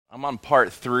I'm on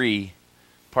part three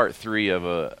of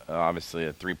obviously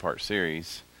a 3-part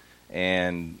series,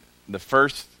 and the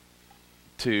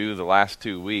last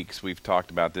 2 weeks we've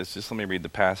talked about this. Just let me read the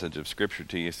passage of Scripture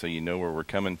to you so you know where we're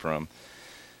coming from.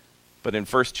 But in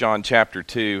 1 John chapter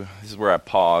 2, this is where I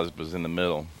paused, was in the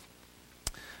middle,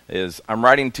 is, I'm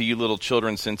writing to you little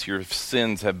children since your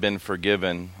sins have been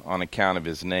forgiven on account of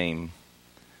his name.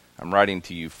 I'm writing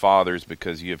to you fathers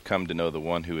because you have come to know the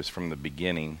one who is from the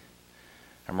beginning.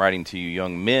 I'm writing to you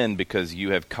young men because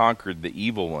you have conquered the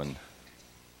evil one.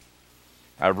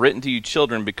 I've written to you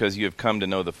children because you have come to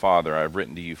know the Father. I've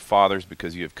written to you fathers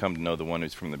because you have come to know the one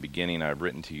who's from the beginning. I've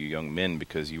written to you young men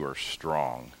because you are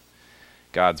strong.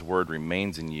 God's word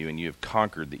remains in you and you have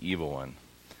conquered the evil one.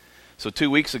 So 2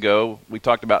 weeks ago, we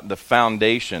talked about the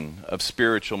foundation of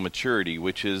spiritual maturity,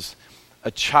 which is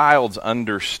a child's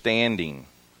understanding.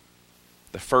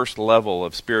 The first level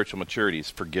of spiritual maturity is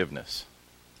forgiveness.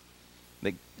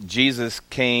 That Jesus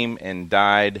came and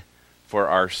died for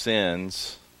our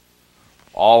sins,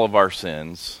 all of our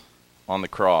sins, on the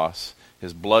cross.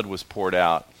 His blood was poured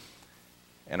out,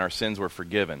 and our sins were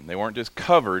forgiven. They weren't just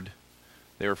covered,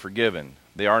 they were forgiven.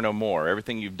 They are no more.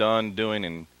 Everything you've done, doing,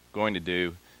 and going to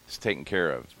do is taken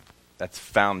care of. That's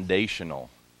foundational.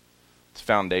 It's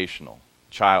foundational.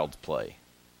 Child's play.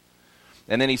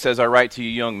 And then he says, I write to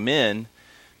you young men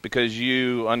because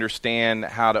you understand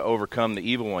how to overcome the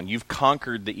evil one. You've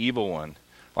conquered the evil one.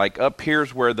 Like up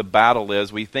here's where the battle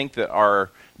is. We think that our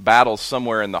battle's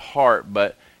somewhere in the heart,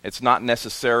 but it's not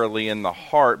necessarily in the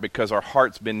heart because our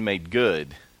heart's been made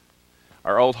good.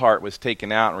 Our old heart was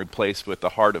taken out and replaced with the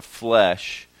heart of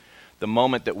flesh the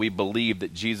moment that we believed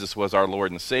that Jesus was our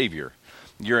Lord and Savior.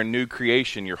 You're a new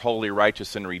creation. You're holy,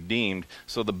 righteous, and redeemed.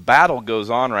 So the battle goes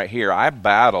on right here. I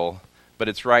battle, but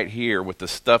it's right here with the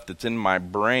stuff that's in my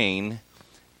brain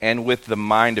and with the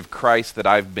mind of Christ that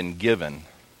I've been given.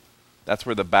 That's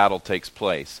where the battle takes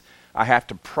place. I have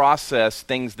to process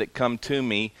things that come to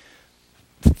me,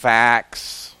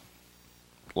 facts,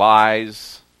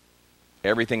 lies,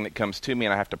 everything that comes to me,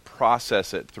 and I have to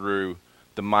process it through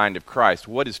the mind of Christ.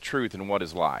 What is truth and what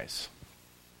is lies?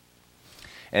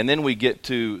 And then we get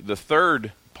to the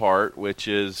third part, which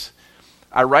is,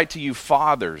 I write to you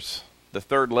fathers, the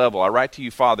third level. I write to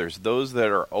you fathers, those that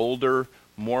are older,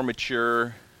 more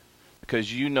mature,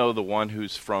 because you know the one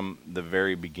who's from the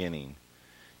very beginning.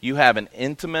 You have an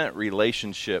intimate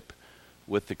relationship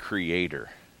with the Creator.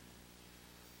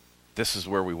 This is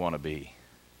where we want to be.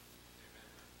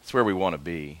 It's where we want to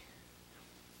be.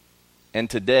 And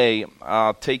today,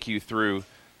 I'll take you through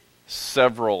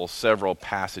several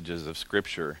passages of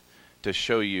Scripture to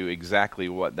show you exactly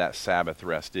what that Sabbath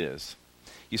rest is.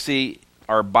 You see,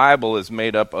 our Bible is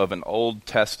made up of an Old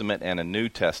Testament and a New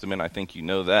Testament. I think you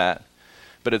know that.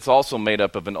 But it's also made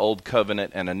up of an Old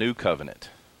Covenant and a New Covenant.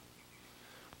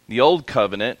 The Old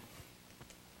Covenant,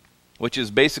 which is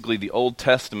basically the Old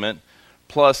Testament,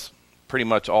 plus pretty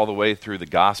much all the way through the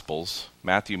Gospels,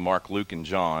 Matthew, Mark, Luke, and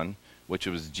John, which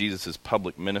was Jesus'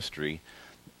 public ministry,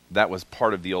 that was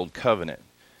part of the Old Covenant.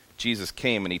 Jesus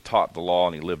came and he taught the law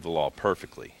and he lived the law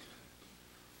perfectly.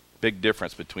 Big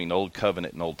difference between Old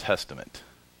Covenant and Old Testament.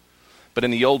 But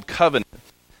in the Old Covenant,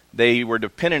 they were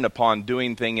dependent upon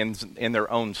doing things in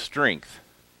their own strength.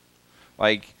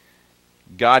 Like,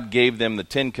 God gave them the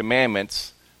 10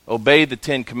 Commandments. Obey the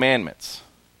 10 Commandments.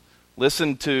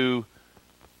 Listen to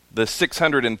the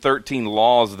 613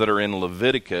 laws that are in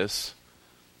Leviticus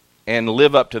and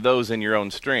live up to those in your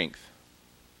own strength.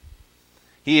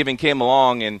 He even came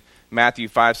along in Matthew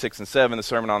 5, 6, and 7, the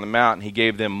Sermon on the Mount, and he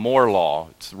gave them more law.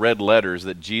 It's red letters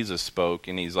that Jesus spoke,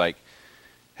 and he's like,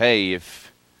 hey,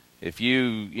 if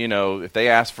they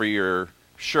ask for your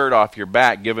shirt off your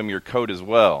back, give them your coat as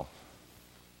well.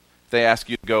 If they ask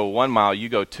you to go 1 mile, you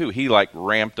go 2. He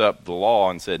ramped up the law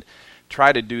and said,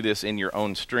 try to do this in your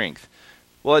own strength.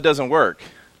 Well, it doesn't work.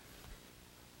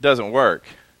 It doesn't work.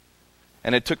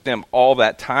 And it took them all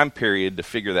that time period to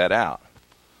figure that out.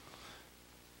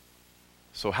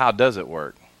 So how does it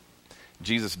work?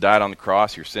 Jesus died on the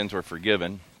cross. Your sins were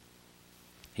forgiven.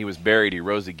 He was buried. He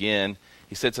rose again.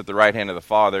 He sits at the right hand of the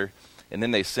Father. And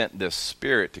then they sent this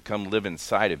Spirit to come live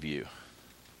inside of you.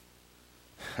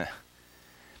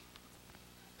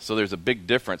 So there's a big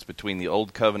difference between the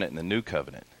Old Covenant and the New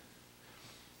Covenant.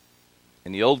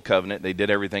 In the Old Covenant, they did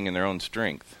everything in their own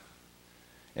strength.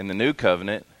 In the New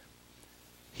Covenant,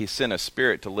 he sent a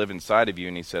Spirit to live inside of you,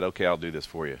 and he said, okay, I'll do this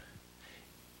for you.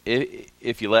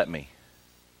 If you let me.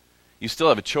 You still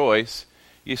have a choice.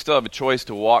 You still have a choice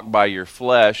to walk by your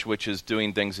flesh, which is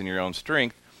doing things in your own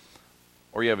strength,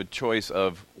 or you have a choice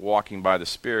of walking by the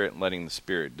Spirit and letting the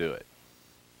Spirit do it.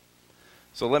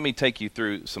 So let me take you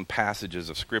through some passages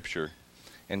of Scripture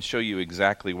and show you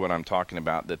exactly what I'm talking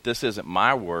about, that this isn't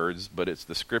my words, but it's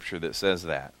the Scripture that says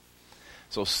that.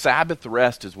 So Sabbath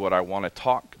rest is what I want to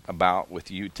talk about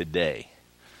with you today.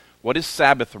 What is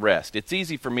Sabbath rest? It's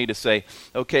easy for me to say,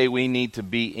 okay, we need to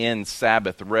be in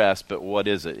Sabbath rest, but what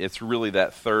is it? It's really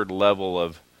that third level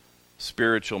of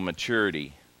spiritual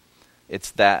maturity.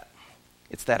 It's that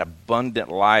abundant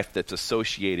life that's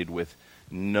associated with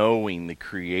knowing the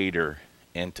Creator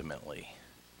intimately.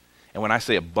 And when I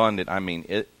say abundant, I mean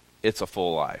it's a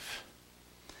full life.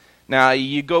 Now,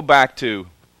 you go back to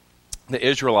the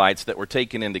Israelites that were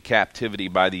taken into captivity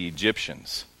by the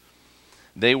Egyptians.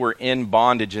 They were in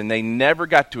bondage, and they never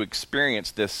got to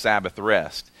experience this Sabbath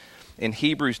rest. In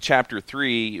Hebrews chapter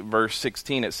 3, verse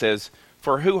 16, it says,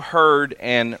 "For who heard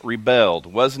and rebelled?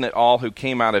 Wasn't it all who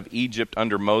came out of Egypt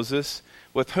under Moses?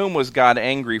 With whom was God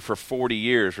angry for 40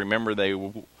 years?" Remember,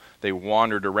 they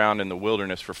wandered around in the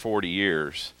wilderness for 40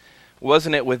 years.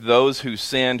 "Wasn't it with those who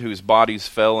sinned, whose bodies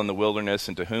fell in the wilderness,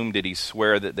 and to whom did he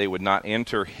swear that they would not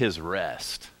enter his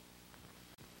rest?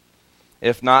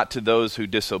 If not to those who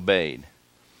disobeyed."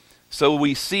 So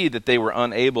we see that they were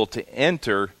unable to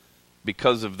enter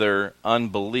because of their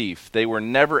unbelief. They were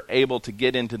never able to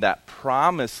get into that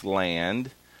promised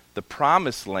land, the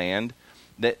promised land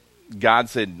that God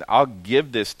said, "I'll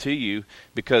give this to you,"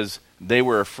 because they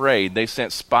were afraid. They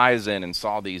sent spies in and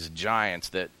saw these giants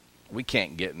that we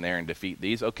can't get in there and defeat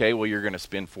these. Okay, well, you're going to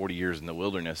spend 40 years in the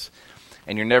wilderness,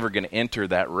 and you're never going to enter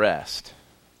that rest.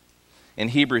 In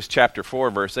Hebrews chapter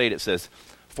 4, verse 8, it says,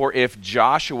 "For if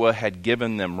Joshua had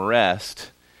given them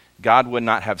rest, God would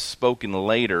not have spoken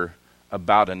later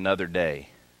about another day."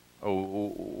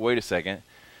 Oh, wait a second.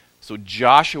 So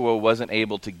Joshua wasn't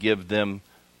able to give them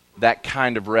that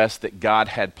kind of rest that God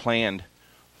had planned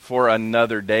for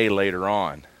another day later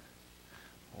on.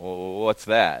 Well, what's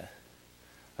that?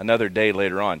 Another day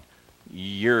later on.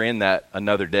 You're in that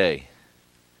another day.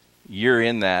 You're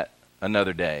in that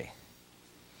another day.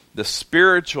 The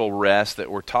spiritual rest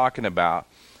that we're talking about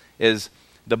is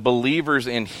the believers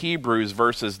in Hebrews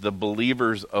versus the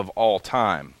believers of all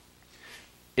time.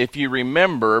 If you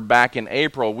remember, back in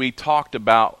April, we talked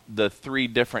about the 3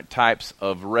 different types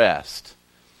of rest.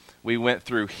 We went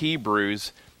through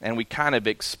Hebrews, and we kind of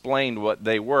explained what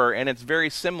they were, and it's very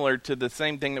similar to the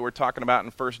same thing that we're talking about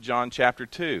in 1 John chapter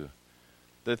 2,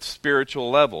 the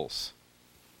spiritual levels.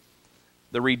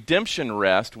 The redemption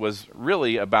rest was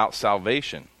really about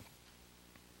salvation.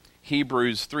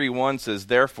 Hebrews 3:1 says,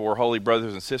 "Therefore, holy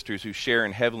brothers and sisters who share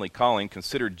in heavenly calling,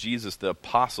 consider Jesus the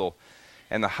apostle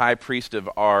and the high priest of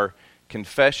our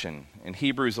confession." And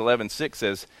Hebrews 11:6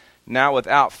 says, "Now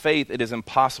without faith it is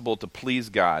impossible to please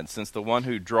God, since the one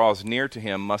who draws near to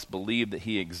him must believe that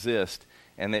he exists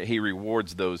and that he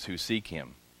rewards those who seek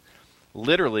him."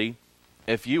 Literally,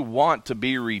 if you want to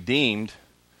be redeemed,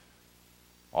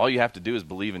 all you have to do is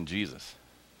believe in Jesus.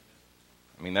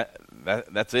 I mean,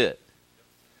 that's it.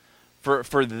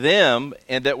 For them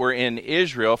and that were in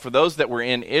Israel, for those that were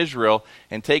in Israel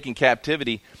and taken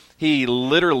captivity, he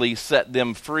literally set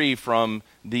them free from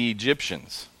the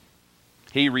Egyptians.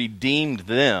 He redeemed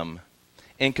them.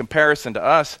 In comparison to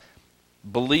us,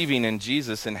 believing in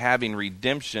Jesus and having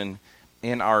redemption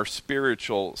in our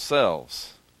spiritual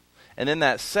selves. And then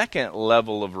that second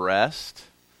level of rest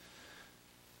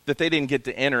that they didn't get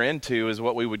to enter into is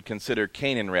what we would consider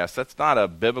Canaan rest. That's not a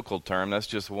biblical term. That's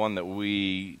just one that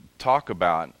we talk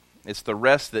about. It's the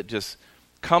rest that just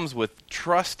comes with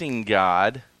trusting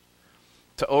God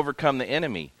to overcome the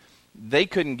enemy. They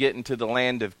couldn't get into the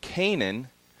land of Canaan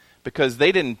because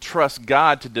they didn't trust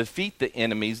God to defeat the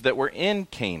enemies that were in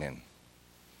Canaan.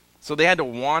 So they had to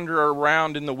wander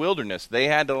around in the wilderness. They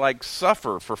had to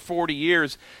suffer for 40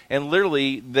 years, and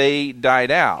literally they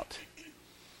died out.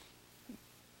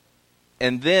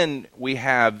 And then we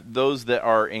have those that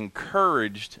are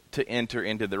encouraged to enter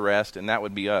into the rest, and that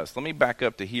would be us. Let me back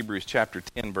up to Hebrews chapter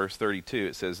 10, verse 32.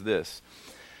 It says this: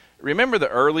 "Remember the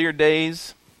earlier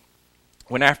days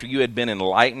when after you had been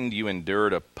enlightened, you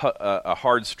endured a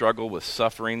hard struggle with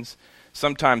sufferings.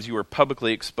 Sometimes you were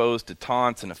publicly exposed to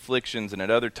taunts and afflictions, and at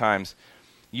other times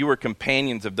you were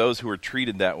companions of those who were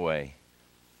treated that way.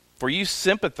 For you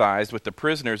sympathized with the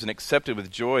prisoners and accepted with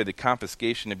joy the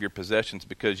confiscation of your possessions,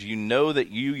 because you know that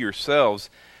you yourselves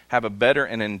have a better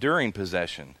and enduring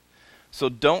possession. So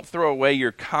don't throw away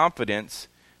your confidence,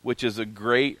 which is a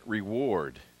great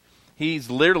reward." He's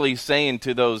literally saying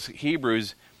to those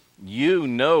Hebrews, you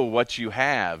know what you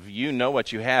have. You know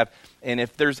what you have. And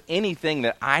if there's anything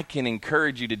that I can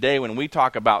encourage you today when we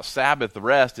talk about Sabbath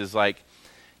rest is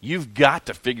you've got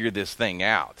to figure this thing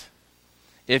out.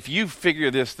 If you figure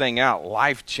this thing out,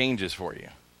 life changes for you.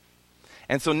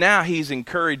 And so now he's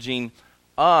encouraging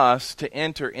us to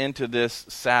enter into this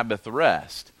Sabbath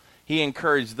rest. He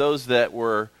encouraged those that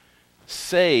were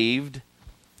saved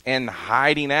and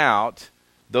hiding out,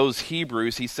 those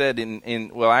Hebrews. He said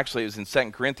actually it was in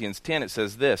 2 Corinthians 10, it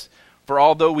says this, "For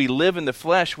although we live in the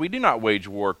flesh, we do not wage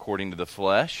war according to the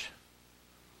flesh.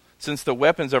 Since the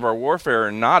weapons of our warfare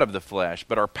are not of the flesh,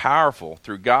 but are powerful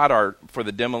through God for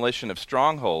the demolition of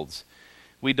strongholds.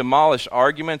 We demolish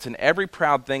arguments and every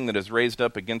proud thing that is raised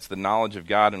up against the knowledge of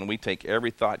God, and we take every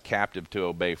thought captive to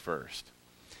obey first."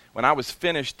 When I was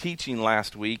finished teaching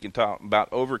last week and talking about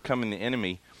overcoming the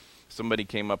enemy, somebody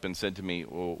came up and said to me,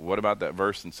 "Well, what about that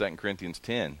verse in 2 Corinthians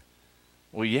 10?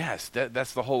 Well, yes,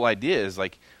 that's the whole idea,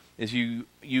 is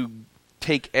you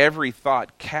take every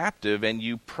thought captive and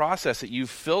you process it, you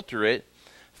filter it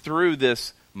through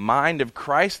this mind of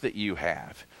Christ that you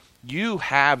have. You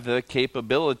have the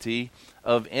capability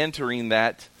of entering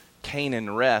that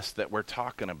Canaan rest that we're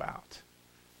talking about.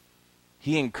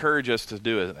 He encouraged us to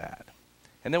do that.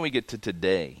 And then we get to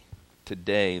today,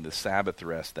 the Sabbath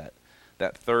rest,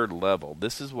 that third level.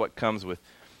 This is what comes with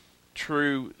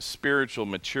true spiritual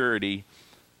maturity,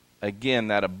 again,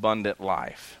 that abundant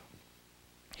life.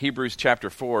 Hebrews chapter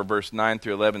 4, verse 9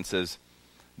 through 11 says,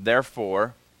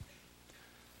 "Therefore,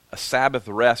 a Sabbath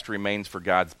rest remains for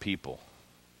God's people.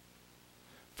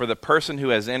 For the person who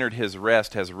has entered his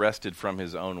rest has rested from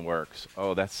his own works."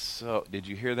 Oh, that's so... Did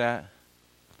you hear that?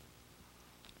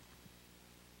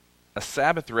 A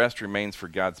Sabbath rest remains for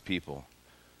God's people.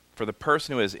 For the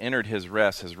person who has entered his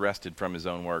rest has rested from his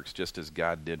own works, just as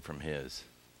God did from his.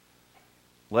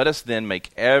 Let us then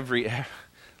make every...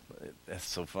 That's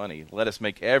so funny. Let us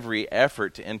make every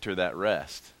effort to enter that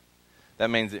rest. That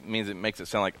means it makes it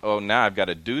sound like, oh, now I've got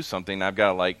to do something. I've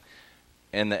got to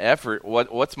and the effort,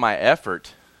 what's my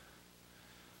effort?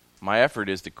 My effort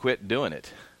is to quit doing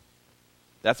it.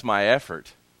 That's my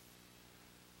effort.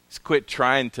 It's quit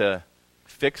trying to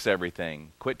fix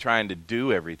everything. Quit trying to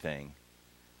do everything.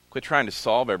 Quit trying to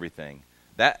solve everything.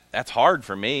 That's hard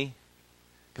for me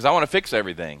because I want to fix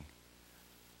everything.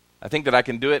 I think that I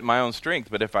can do it in my own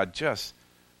strength, but if I just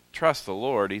trust the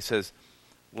Lord, he says,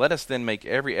 let us then make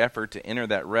every effort to enter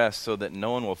that rest so that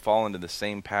no one will fall into the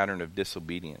same pattern of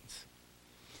disobedience.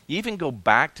 You even go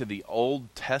back to the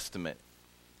Old Testament,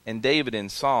 and David in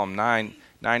Psalm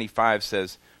 95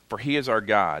 says, "For he is our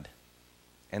God,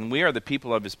 and we are the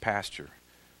people of his pasture,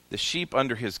 the sheep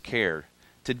under his care.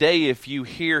 Today if you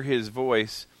hear his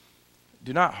voice,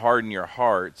 do not harden your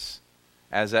hearts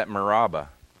as at Meribah,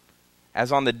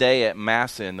 as on the day at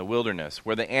Massah in the wilderness,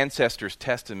 where the ancestors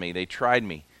tested me, they tried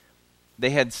me. They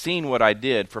had seen what I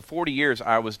did. For 40 years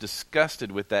I was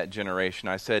disgusted with that generation.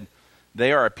 I said,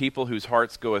 they are a people whose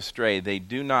hearts go astray. They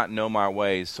do not know my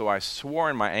ways. So I swore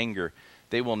in my anger,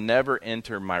 they will never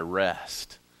enter my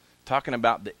rest." Talking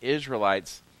about the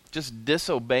Israelites just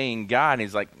disobeying God. And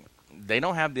he's like, they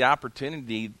don't have the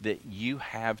opportunity that you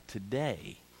have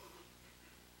today.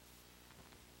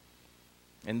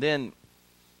 And then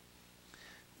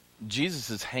Jesus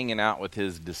is hanging out with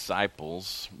his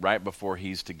disciples right before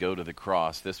he's to go to the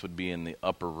cross. This would be in the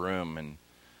upper room, and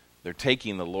they're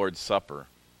taking the Lord's Supper.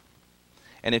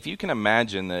 And if you can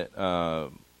imagine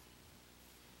that,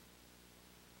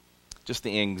 just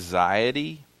the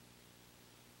anxiety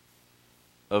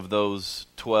of those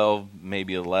 12,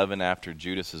 maybe 11 after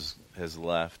Judas has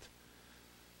left,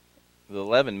 the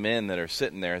 11 men that are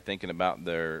sitting there thinking about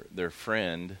their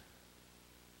friend,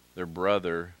 their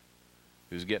brother,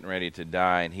 who's getting ready to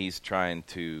die, and he's trying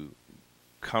to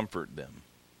comfort them.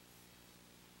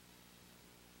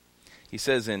 He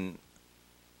says in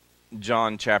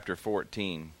John chapter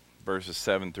 14, verses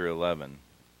 7 through 11,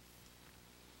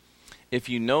 "If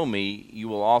you know me, you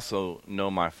will also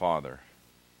know my Father.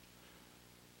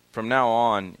 From now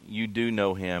on, you do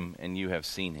know him, and you have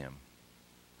seen him."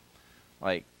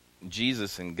 Like,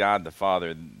 Jesus and God the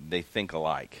Father, they think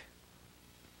alike.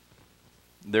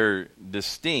 They're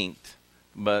distinct,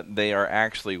 but they are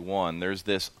actually one. There's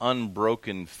this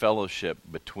unbroken fellowship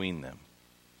between them.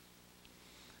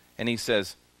 And he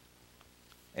says,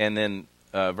 and then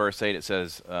verse 8 it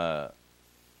says,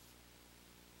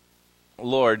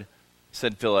 "Lord,"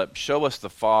 said Philip, "show us the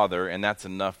Father, and that's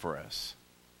enough for us."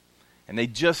 And they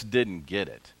just didn't get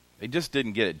it. They just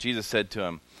didn't get it. Jesus said to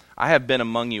him, "I have been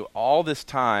among you all this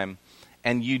time,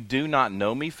 and you do not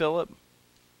know me, Philip?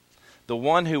 The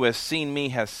one who has seen me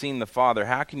has seen the Father.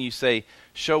 How can you say,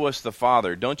 'Show us the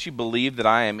Father'? Don't you believe that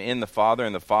I am in the Father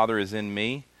and the Father is in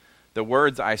me? The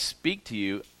words I speak to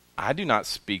you, I do not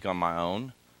speak on my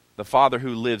own. The Father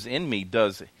who lives in me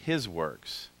does his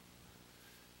works."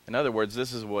 In other words,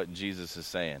 this is what Jesus is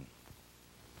saying.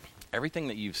 Everything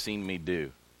that you've seen me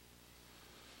do,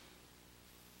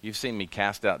 You've seen me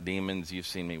cast out demons. You've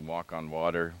seen me walk on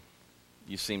water.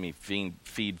 You've seen me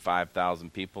feed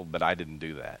 5,000 people, but I didn't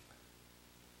do that.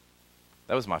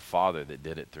 That was my Father that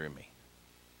did it through me.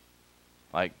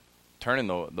 Like turning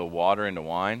the water into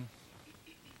wine,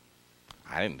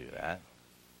 I didn't do that.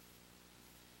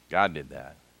 God did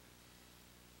that.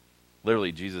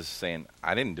 Literally, Jesus is saying,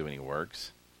 I didn't do any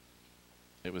works.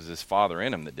 It was his Father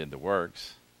in him that did the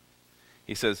works.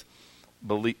 He says,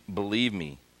 believe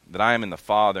me that I am in the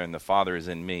Father and the Father is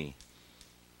in me.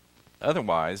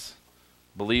 Otherwise,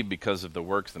 believe because of the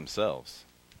works themselves.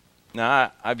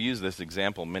 Now, I've used this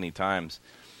example many times,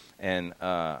 and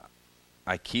I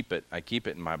keep it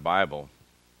in my Bible,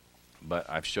 but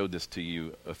I've showed this to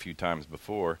you a few times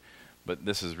before, but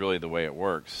this is really the way it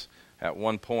works. At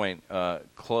one point,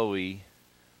 Chloe,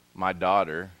 my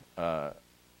daughter,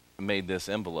 made this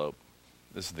envelope.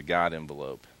 This is the God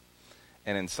envelope.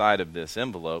 And inside of this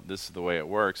envelope, this is the way it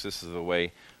works. This is the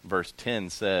way verse 10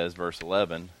 says, verse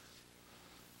 11,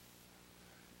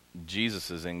 Jesus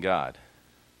is in God.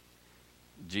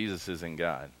 Jesus is in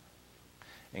God.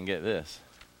 And get this.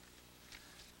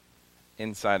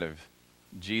 Inside of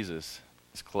Jesus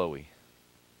is Chloe.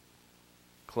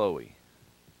 Chloe.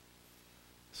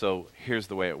 So here's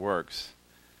the way it works.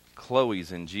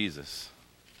 Chloe's in Jesus.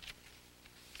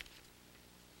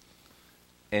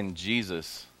 And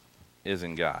Jesus is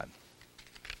in God.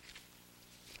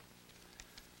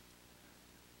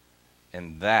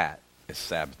 And that is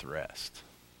Sabbath rest.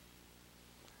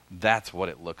 That's what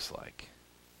it looks like.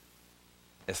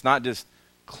 It's not just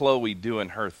Chloe doing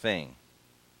her thing.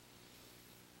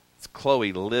 It's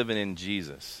Chloe living in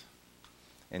Jesus.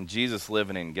 And Jesus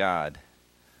living in God.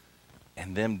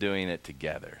 And them doing it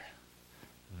together.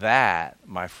 That,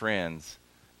 my friends,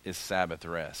 is Sabbath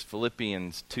rest.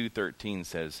 Philippians 2:13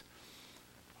 says,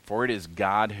 for it is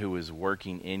God who is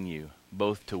working in you,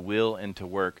 both to will and to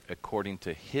work according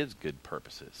to his good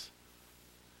purposes.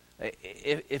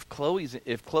 If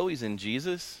Chloe's in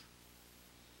Jesus,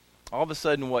 all of a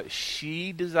sudden what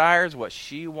she desires, what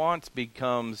she wants,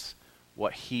 becomes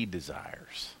what he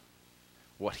desires,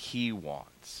 what he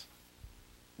wants.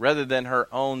 Rather than her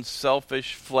own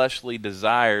selfish, fleshly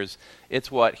desires,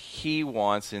 it's what he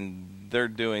wants, and they're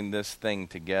doing this thing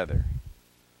together.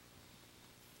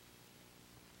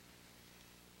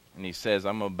 And he says,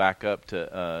 I'm going to back up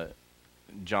to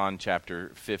John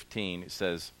chapter 15. It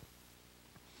says,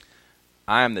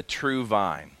 I am the true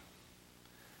vine.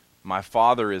 My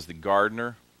Father is the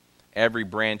gardener. Every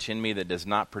branch in me that does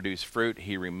not produce fruit,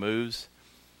 he removes.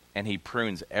 And he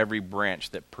prunes every branch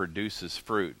that produces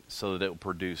fruit so that it will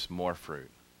produce more fruit.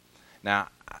 Now,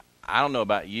 I don't know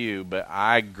about you, but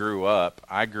I grew up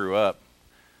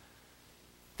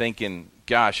thinking,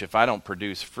 gosh, if I don't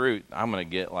produce fruit, I'm going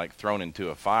to get like thrown into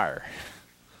a fire.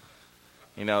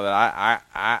 You know,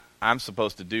 that I'm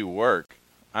supposed to do work.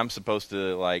 I'm supposed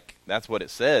to, like, that's what it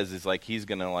says, is like he's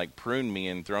going to like prune me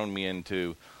and throw me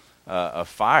into a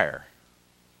fire.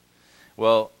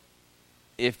 Well,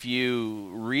 if you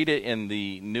read it in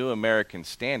the New American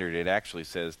Standard, it actually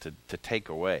says to take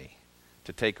away.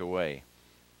 To take away.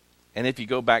 And if you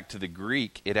go back to the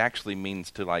Greek, it actually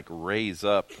means to like raise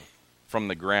up from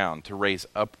the ground, to raise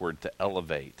upward, to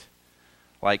elevate.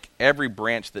 Like every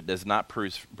branch that does not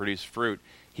produce fruit,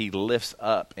 he lifts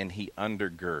up and he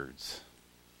undergirds.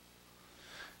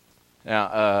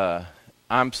 Now,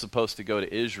 I'm supposed to go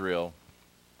to Israel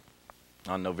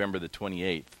on November the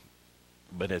 28th.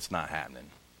 But it's not happening.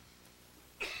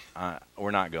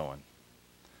 We're not going.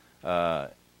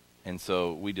 And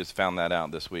so we just found that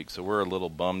out this week. So we're a little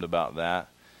bummed about that.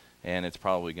 And it's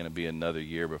probably going to be another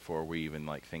year before we even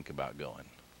like think about going.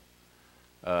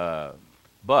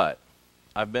 But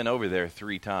I've been over there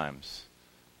 3 times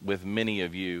with many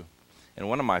of you. And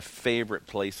one of my favorite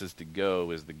places to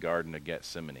go is the Garden of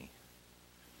Gethsemane.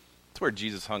 It's where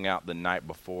Jesus hung out the night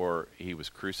before he was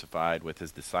crucified with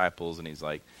his disciples, and he's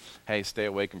like, hey, stay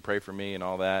awake and pray for me and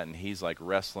all that. And he's like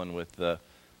wrestling with the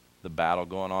battle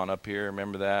going on up here.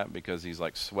 Remember that? Because he's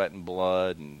like sweating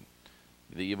blood, and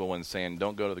the evil one's saying,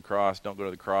 don't go to the cross, don't go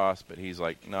to the cross. But he's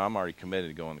like, no, I'm already committed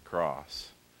to going to the cross.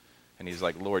 And he's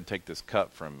like, Lord, take this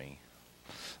cup from me.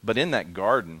 But in that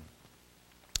garden,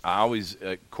 I always,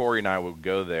 Corey and I would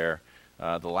go there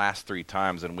the last 3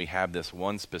 times, and we have this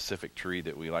one specific tree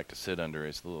that we like to sit under.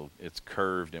 It's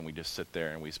curved, and we just sit there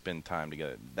and we spend time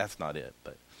together. That's not it,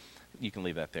 but you can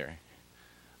leave that there.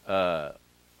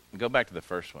 Go back to the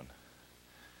first one.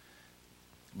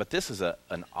 But this is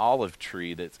an olive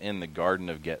tree that's in the Garden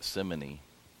of Gethsemane.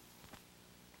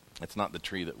 It's not the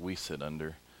tree that we sit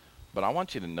under. But I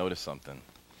want you to notice something.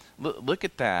 Look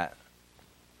at that.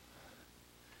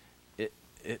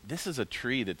 This is a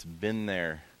tree that's been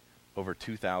there over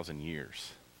 2,000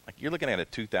 years. Like, you're looking at a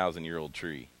 2,000-year-old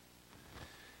tree.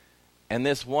 And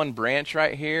this one branch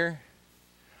right here,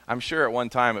 I'm sure at one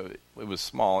time it was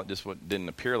small. It just didn't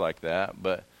appear like that.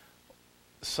 But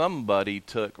somebody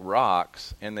took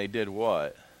rocks and they did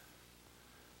what?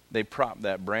 They propped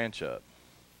that branch up.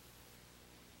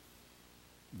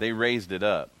 They raised it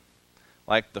up.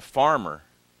 Like the farmer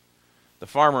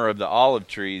of the olive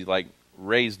tree, like,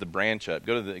 raised the branch up.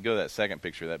 Go to that second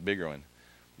picture, that bigger one.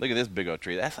 Look at this big old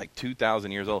tree. That's like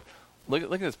 2,000 years old. Look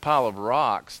at this pile of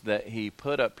rocks that he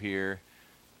put up here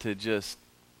to just,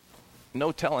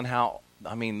 no telling how,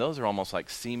 I mean, those are almost like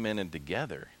cemented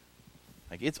together.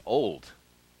 Like, it's old.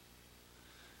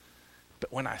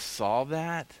 But when I saw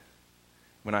that,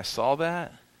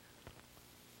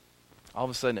 all of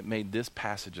a sudden it made this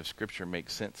passage of Scripture make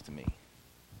sense to me.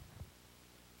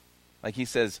 Like, he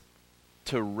says,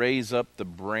 to raise up the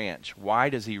branch. Why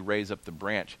does he raise up the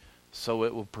branch? So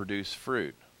it will produce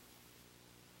fruit.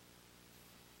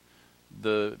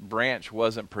 The branch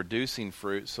wasn't producing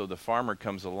fruit, so the farmer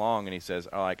comes along and he says,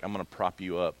 "All right, I'm going to prop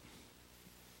you up.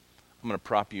 I'm going to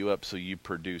prop you up so you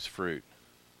produce fruit.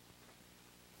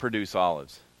 Produce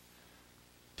olives."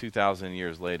 2,000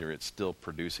 years later, it's still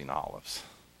producing olives.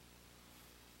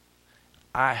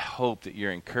 I hope that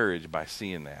you're encouraged by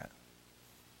seeing that.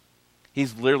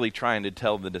 He's literally trying to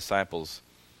tell the disciples,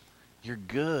 you're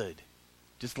good.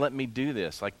 Just let me do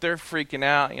this. Like, they're freaking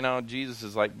out. You know, Jesus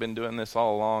has like been doing this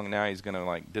all along. Now he's going to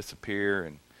like disappear.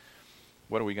 And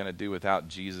what are we going to do without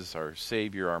Jesus, our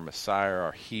Savior, our Messiah,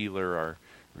 our healer, our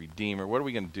Redeemer? What are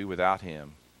we going to do without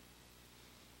him?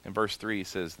 In verse 3 he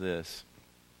says this,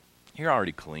 you're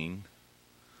already clean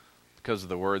because of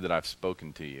the word that I've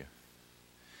spoken to you.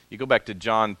 You go back to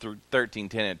John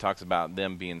 13:10, it talks about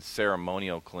them being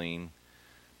ceremonial clean.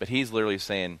 But he's literally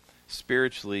saying,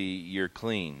 spiritually, you're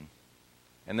clean.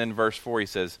 And then verse 4, he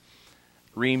says,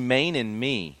 remain in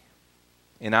me,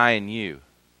 and I in you.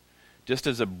 Just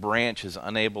as a branch is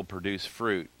unable to produce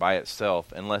fruit by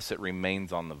itself unless it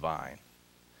remains on the vine,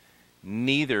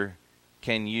 neither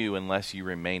can you unless you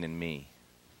remain in me.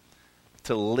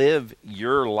 To live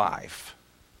your life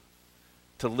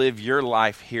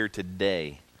here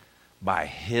today by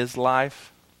his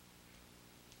life,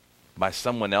 by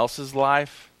someone else's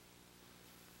life,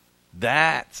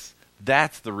 that's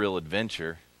the real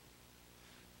adventure.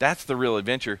 That's the real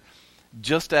adventure.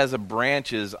 Just as a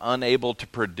branch is unable to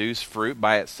produce fruit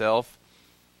by itself,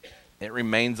 it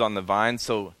remains on the vine,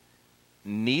 so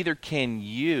neither can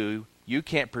you. You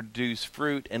can't produce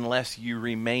fruit unless you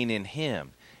remain in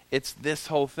him. It's this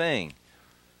whole thing.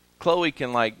 Chloe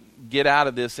can like get out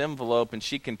of this envelope and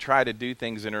she can try to do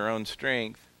things in her own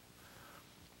strength.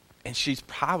 And she's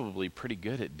probably pretty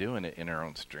good at doing it in her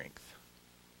own strength.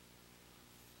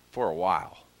 For a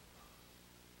while.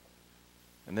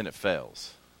 And then it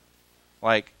fails.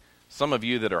 Like some of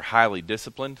you that are highly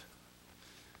disciplined,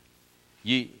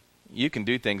 you can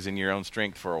do things in your own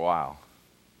strength for a while.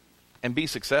 And be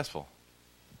successful.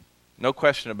 No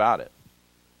question about it.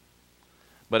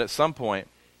 But at some point,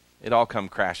 it all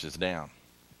crashes down.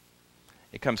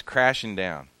 It comes crashing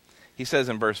down. He says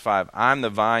in verse 5, I'm the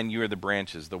vine, you are the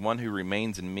branches. The one who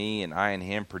remains in me and I in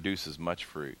him produces much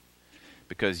fruit.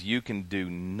 Because you can do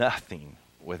nothing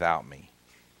without me.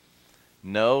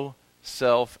 No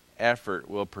self-effort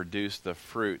will produce the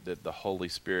fruit that the Holy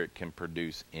Spirit can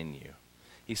produce in you.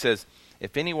 He says,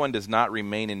 if anyone does not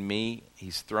remain in me,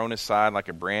 he's thrown aside like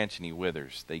a branch and he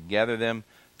withers. They gather them,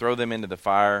 throw them into the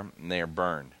fire, and they are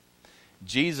burned.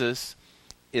 Jesus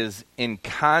is in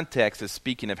context is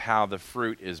speaking of how the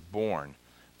fruit is born.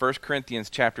 1 Corinthians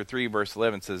chapter 3 verse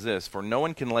 11 says this, for no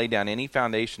one can lay down any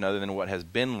foundation other than what has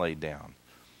been laid down.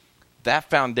 That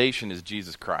foundation is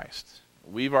Jesus Christ.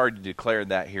 We've already declared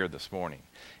that here this morning.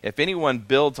 If anyone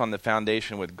builds on the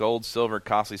foundation with gold, silver,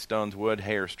 costly stones, wood,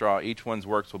 hay, or straw, each one's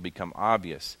works will become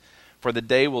obvious. For the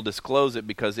day will disclose it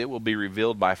because it will be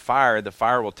revealed by fire. The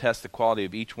fire will test the quality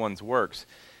of each one's works.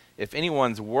 If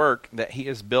anyone's work that he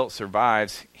has built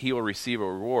survives, he will receive a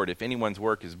reward. If anyone's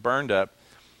work is burned up,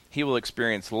 he will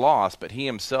experience loss, but he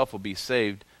himself will be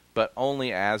saved, but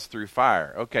only as through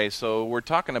fire. Okay, so we're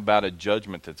talking about a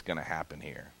judgment that's going to happen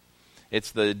here.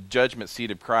 It's the judgment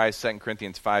seat of Christ, 2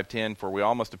 Corinthians 5:10, for we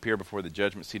all must appear before the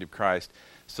judgment seat of Christ,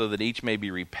 so that each may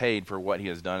be repaid for what he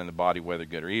has done in the body, whether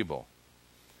good or evil.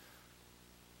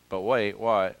 But wait,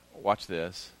 what? Watch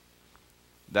this.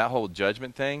 That whole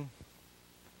judgment thing,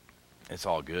 it's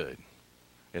all good.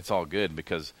 It's all good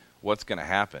because what's going to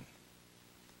happen?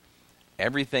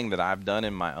 Everything that I've done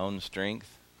in my own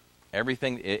strength,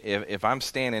 everything, if I'm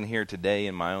standing here today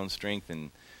in my own strength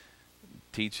and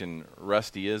teaching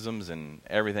rusty isms and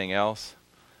everything else,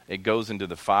 it goes into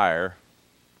the fire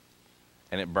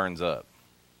and it burns up.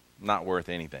 Not worth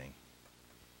anything.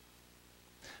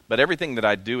 But everything that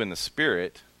I do in the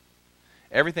Spirit,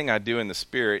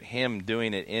 Him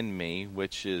doing it in me,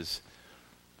 which is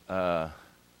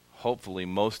hopefully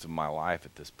most of my life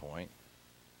at this point,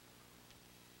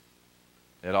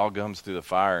 it all comes through the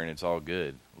fire and it's all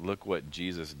good. Look what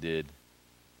Jesus did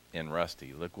in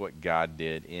Rusty. Look what God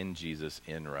did in Jesus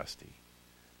in Rusty.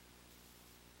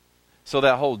 So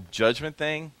that whole judgment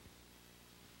thing,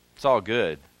 it's all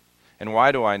good. And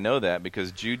why do I know that?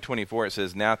 Because Jude 24, it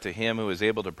says, "Now to him who is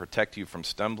able to protect you from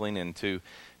stumbling and to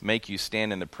make you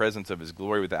stand in the presence of his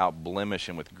glory without blemish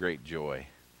and with great joy."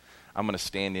 I'm going to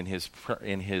stand in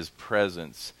his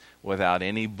presence without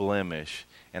any blemish,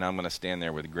 and I'm going to stand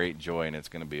there with great joy, and it's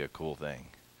going to be a cool thing.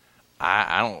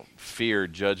 I don't fear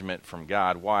judgment from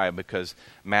God. Why? Because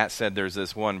Matt said there's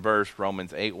this one verse,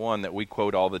 Romans 8:1, that we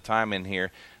quote all the time in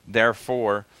here.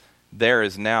 Therefore, there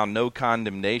is now no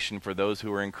condemnation for those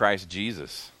who are in Christ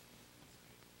Jesus.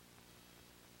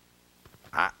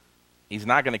 He's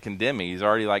not going to condemn me. He's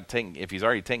already if he's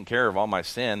already taken care of all my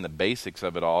sin, the basics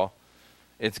of it all,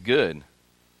 it's good.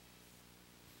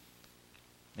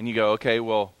 And you go, okay,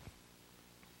 well,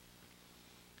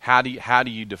 how do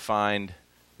you define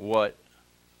what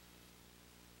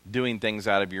doing things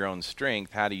out of your own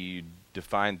strength? How do you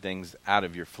define things out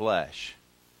of your flesh?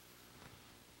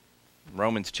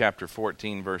 Romans chapter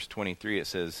 14, verse 23, it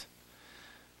says,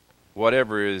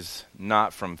 "Whatever is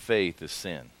not from faith is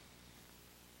sin."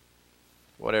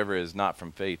 Whatever is not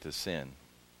from faith is sin.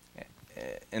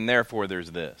 And therefore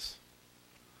there's this.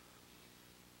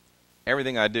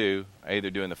 Everything I do, I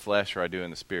either do in the flesh or I do in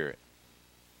the Spirit.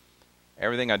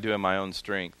 Everything I do in my own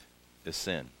strength is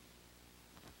sin.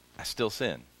 I still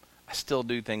sin. I still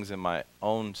do things in my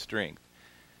own strength.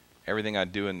 Everything I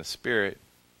do in the Spirit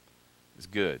is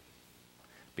good.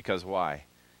 Because why?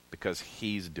 Because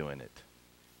He's doing it.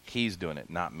 He's doing it,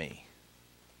 not me.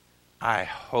 I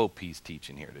hope He's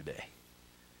teaching here today.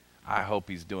 I hope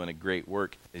He's doing a great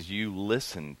work as you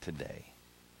listen today.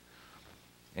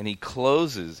 And he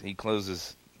closes,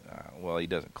 well, he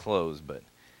doesn't close, but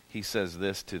he says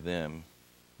this to them,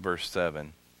 verse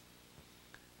 7.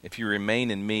 "If you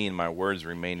remain in me and my words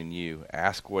remain in you,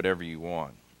 ask whatever you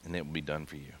want, and it will be done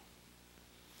for you."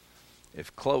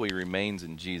 If Chloe remains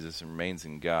in Jesus and remains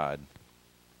in God,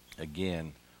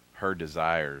 again, her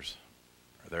desires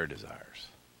are their desires.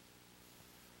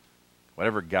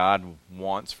 Whatever God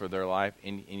wants for their life,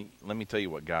 and let me tell you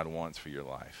what God wants for your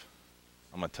life.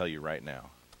 I'm going to tell you right now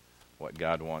what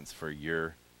God wants for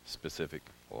your specific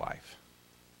life.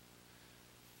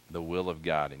 The will of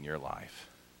God in your life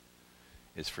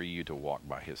is for you to walk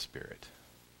by His Spirit.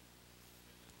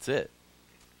 That's it.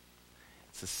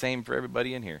 It's the same for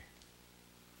everybody in here.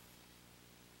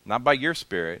 Not by your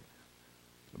spirit,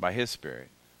 but by His Spirit.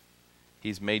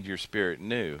 He's made your spirit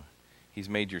new. He's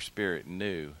made your spirit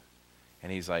new.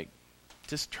 And He's like,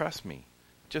 just trust me.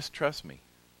 Just trust me.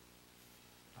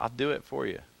 I'll do it for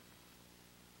you.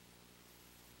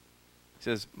 He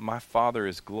says, "My Father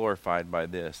is glorified by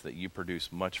this, that you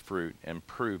produce much fruit and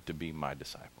prove to be my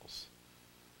disciples."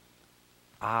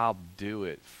 I'll do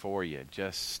it for you.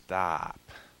 Just stop.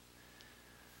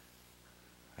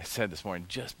 I said this morning,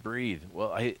 just breathe.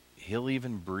 Well, He'll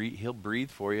even breathe. He'll breathe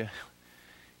for you.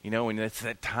 You know, when it's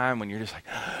that time when you're just like,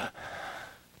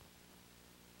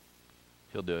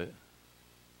 He'll do it.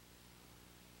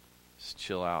 Just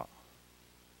chill out.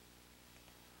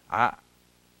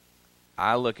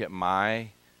 I look at my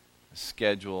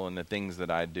schedule and the things that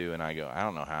I do, and I go, I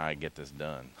don't know how I get this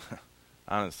done.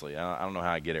 Honestly, I don't know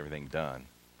how I get everything done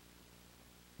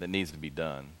that needs to be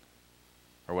done,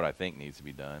 or what I think needs to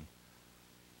be done.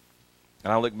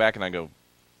 And I look back and I go,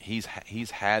 He's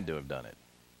had to have done it.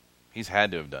 He's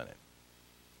had to have done it.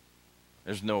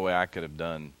 There's no way I could have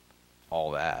done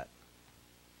all that.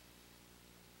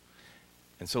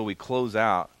 And so we close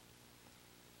out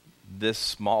this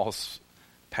small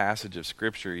passage of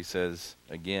Scripture. He says,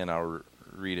 again, I'll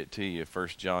read it to you,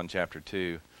 1 John chapter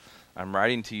 2. "I'm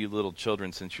writing to you, little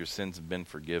children, since your sins have been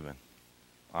forgiven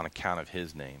on account of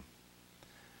His name.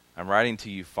 I'm writing to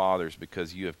you, fathers,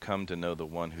 because you have come to know the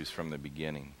one who's from the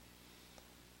beginning.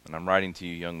 And I'm writing to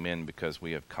you, young men, because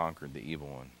we have conquered the evil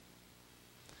one."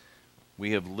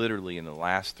 We have literally, in the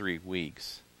last 3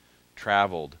 weeks,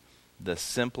 traveled the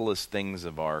simplest things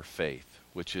of our faith,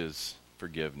 which is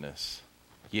forgiveness.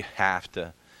 You have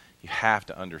to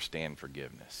understand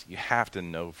forgiveness. You have to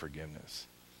know forgiveness.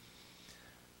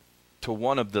 To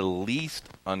one of the least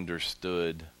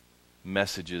understood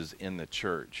messages in the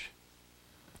church,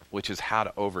 which is how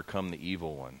to overcome the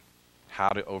evil one. how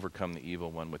to overcome the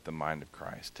evil one with the mind of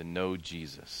Christ, to know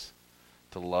Jesus,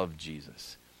 to love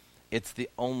Jesus. It's the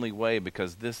only way,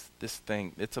 because this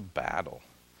thing, it's a battle.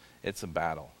 It's a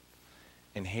battle.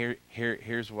 And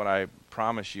here's what I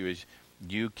promise you is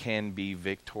you can be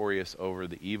victorious over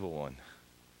the evil one.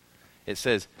 It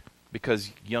says,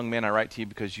 because young men, I write to you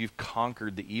because you've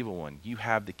conquered the evil one. You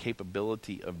have the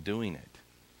capability of doing it.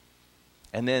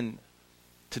 And then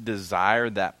to desire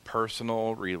that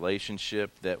personal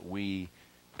relationship that we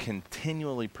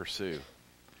continually pursue.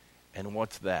 And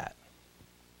what's that?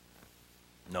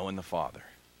 Knowing the Father.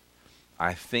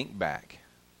 I think back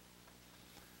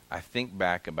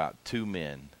about two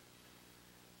men.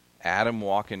 Adam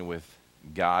walking with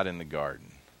God in the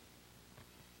garden.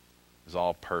 It was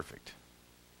all perfect.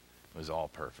 It was all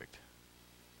perfect.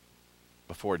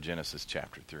 Before Genesis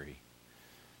chapter 3.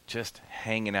 Just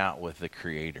hanging out with the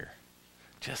Creator.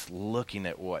 Just looking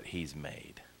at what He's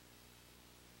made.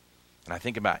 And I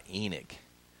think about Enoch.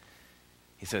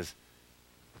 He says,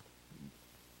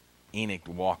 Enoch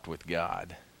walked with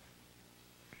God.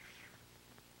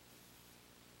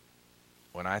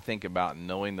 When I think about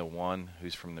knowing the one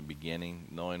who's from the beginning,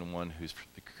 knowing the one who's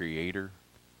the Creator,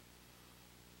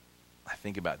 I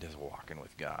think about just walking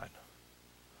with God.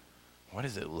 What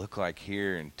does it look like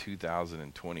here in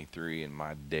 2023 in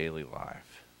my daily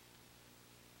life?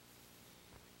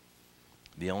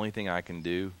 The only thing I can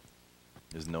do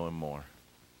is know Him more.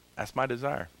 That's my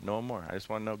desire, know Him more. I just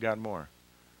want to know God more.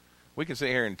 We can sit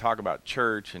here and talk about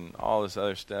church and all this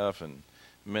other stuff and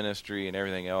ministry and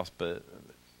everything else, but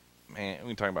man, we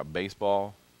can talk about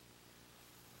baseball.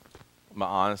 But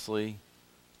honestly,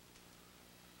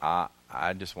 I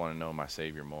just want to know my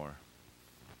Savior more.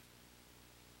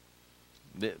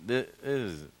 This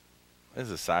is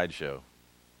a sideshow.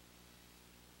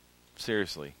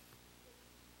 Seriously.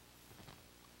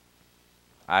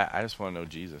 I just want to know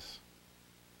Jesus.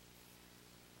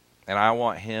 And I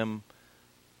want Him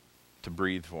to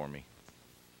breathe for me.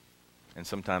 And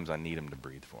sometimes I need Him to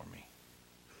breathe for me.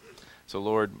 So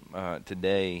Lord,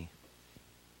 today,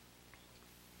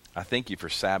 I thank You for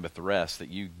Sabbath rest, that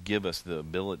You give us the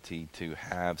ability to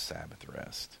have Sabbath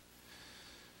rest.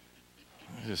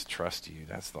 Just trust You.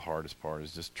 That's the hardest part,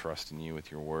 is just trusting You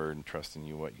with Your word and trusting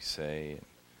You what You say, and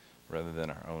rather than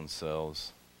our own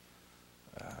selves.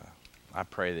 I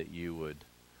pray that You would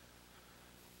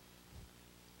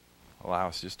allow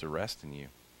us just to rest in You.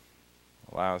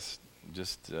 Allow us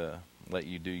just to let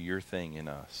You do Your thing in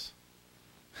us.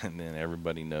 And then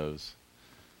everybody knows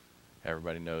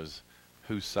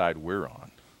whose side we're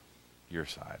on. Your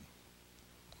side.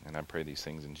 And I pray these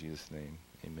things in Jesus' name.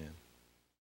 Amen.